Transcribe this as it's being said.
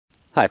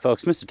Hi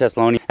folks, Mr.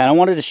 Tesloni, and I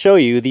wanted to show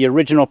you the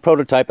original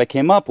prototype I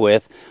came up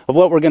with of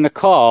what we're going to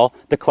call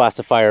the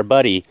Classifier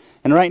Buddy.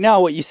 And right now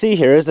what you see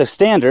here is a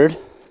standard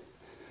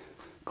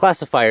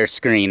classifier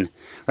screen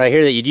right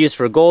here that you'd use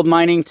for gold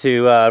mining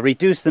to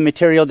reduce the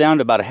material down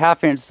to about a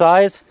 1/2 inch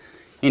size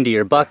into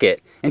your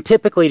bucket. And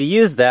typically to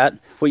use that,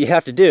 what you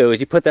have to do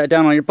is you put that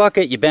down on your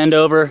bucket, you bend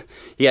over,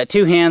 you got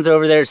two hands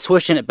over there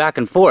swishing it back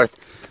and forth.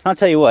 And I'll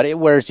tell you what, it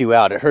wears you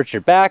out. It hurts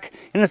your back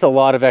and it's a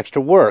lot of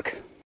extra work.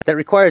 That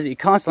requires that you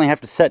constantly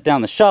have to set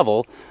down the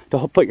shovel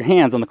to put your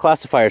hands on the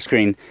classifier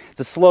screen.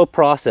 It's a slow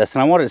process,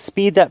 and I wanted to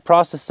speed that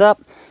process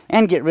up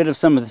and get rid of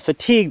some of the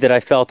fatigue that I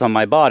felt on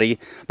my body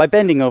by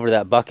bending over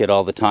that bucket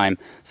all the time.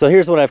 So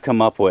here's what I've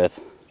come up with.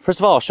 First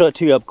of all, I'll show it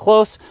to you up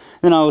close,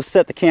 then I'll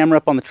set the camera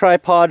up on the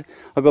tripod,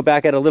 I'll go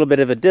back at a little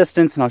bit of a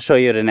distance, and I'll show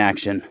you it in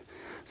action.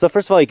 So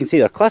first of all, you can see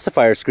the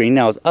classifier screen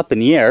now is up in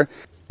the air.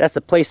 That's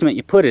the placement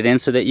you put it in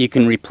so that you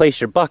can replace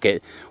your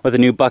bucket with a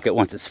new bucket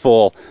once it's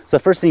full. So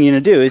the first thing you're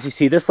going to do is you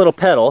see this little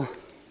pedal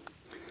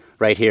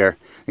right here.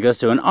 It goes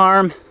to an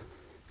arm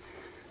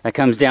that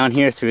comes down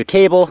here through a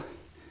cable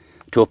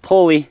to a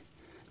pulley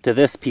to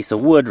this piece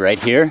of wood right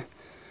here.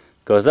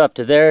 Goes up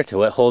to there to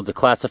what holds the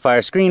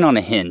classifier screen on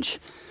a hinge.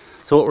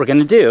 So what we're going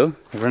to do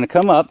is we're going to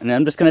come up and then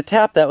I'm just going to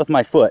tap that with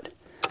my foot.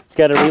 It's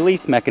got a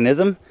release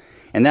mechanism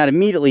and that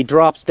immediately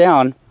drops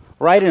down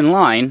right in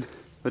line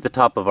with the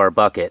top of our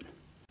bucket.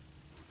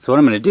 So what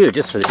I'm going to do,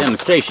 just for the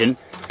demonstration,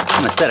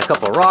 I'm going to set a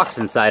couple rocks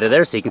inside of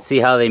there so you can see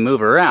how they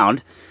move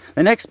around.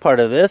 The next part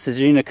of this is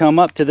you're going to come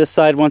up to this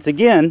side once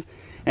again,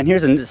 and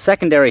here's a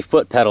secondary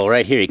foot pedal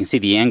right here. You can see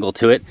the angle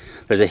to it.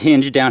 There's a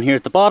hinge down here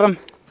at the bottom.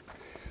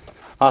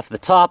 Off the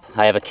top,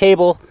 I have a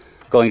cable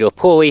going to a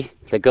pulley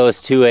that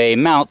goes to a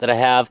mount that I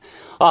have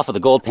off of the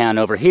gold pan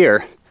over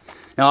here.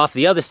 Now off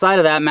the other side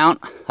of that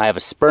mount, I have a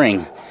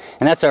spring,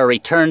 and that's our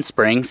return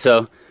spring.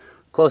 So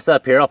close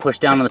up here, I'll push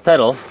down on the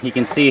pedal. You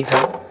can see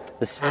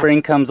the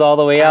spring comes all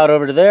the way out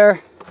over to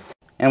there,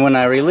 and when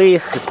I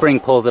release, the spring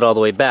pulls it all the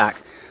way back.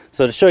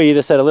 So to show you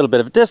this at a little bit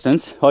of a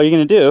distance, all you're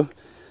going to do,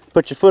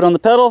 put your foot on the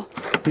pedal,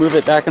 move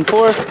it back and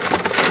forth,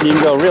 and you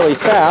can go really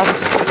fast,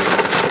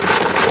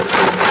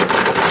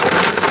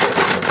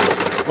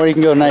 or you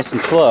can go nice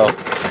and slow.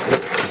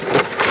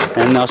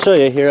 And I'll show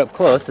you here up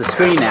close the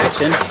screen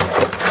action.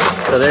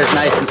 So there's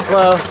nice and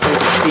slow, we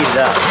can speed it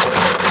up.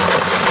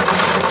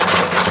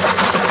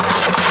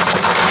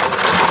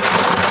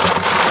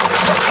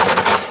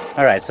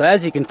 Alright, so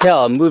as you can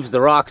tell, it moves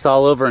the rocks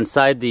all over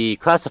inside the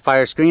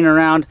classifier screen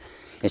around.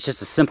 It's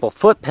just a simple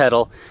foot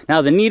pedal.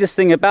 Now the neatest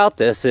thing about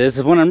this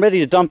is when I'm ready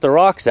to dump the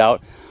rocks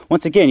out,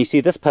 once again you see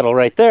this pedal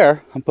right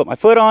there, I put my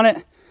foot on it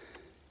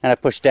and I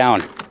push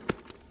down.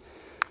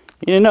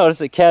 You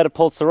notice it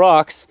catapults the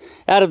rocks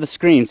out of the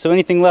screen. So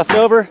anything left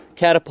over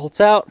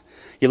catapults out.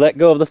 You let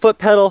go of the foot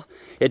pedal,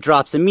 it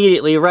drops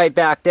immediately right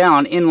back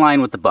down in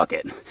line with the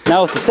bucket.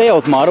 Now with the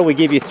sales model, we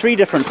give you 3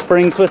 different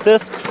springs with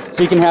this.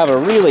 So you can have a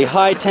really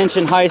high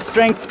tension, high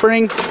strength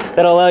spring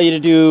that'll allow you to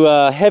do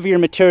heavier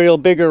material,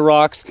 bigger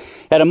rocks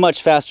at a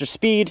much faster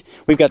speed.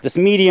 We've got this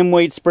medium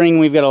weight spring,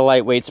 we've got a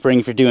lightweight spring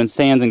if you're doing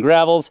sands and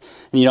gravels,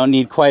 and you don't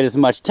need quite as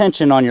much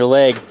tension on your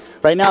leg.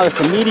 Right now it's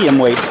a medium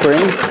weight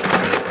spring.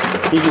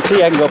 You can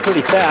see I can go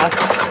pretty fast.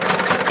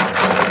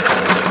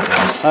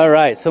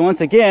 Alright, so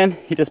once again,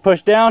 you just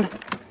push down,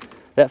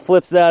 that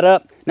flips that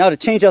up. Now to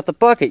change out the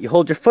bucket, you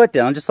hold your foot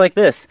down just like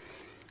this.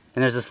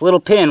 And there's this little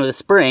pin with a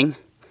spring.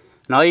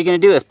 And all you're going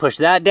to do is push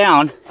that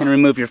down and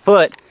remove your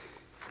foot.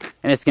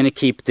 And it's going to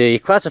keep the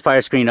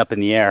classifier screen up in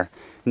the air.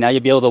 Now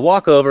you'll be able to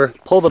walk over,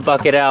 pull the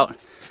bucket out,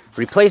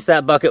 replace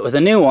that bucket with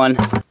a new one.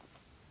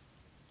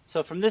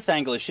 So from this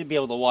angle, you should be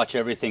able to watch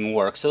everything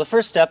work. So the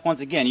first step,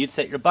 once again, you'd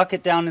set your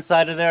bucket down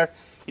inside of there.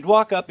 You'd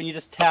walk up and you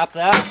just tap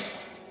that.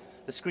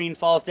 The screen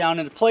falls down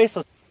into place.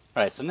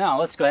 Alright, so now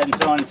let's go ahead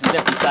and throw in some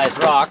different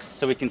sized rocks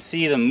so we can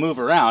see them move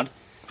around.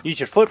 Use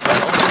your foot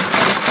pedal.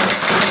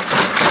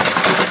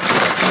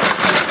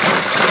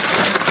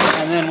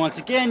 And then once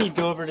again, you'd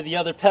go over to the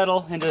other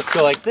pedal and just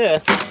go like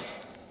this.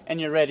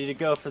 And you're ready to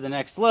go for the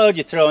next load.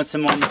 You throw in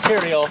some more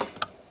material.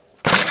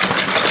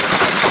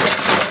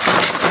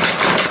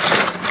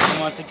 And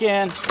once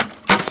again,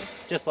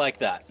 just like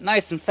that.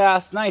 Nice and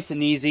fast, nice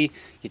and easy.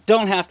 You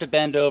don't have to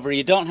bend over,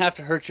 you don't have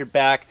to hurt your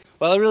back.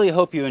 Well, I really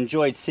hope you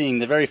enjoyed seeing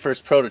the very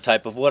first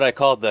prototype of what I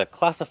call the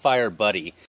Classifier Buddy.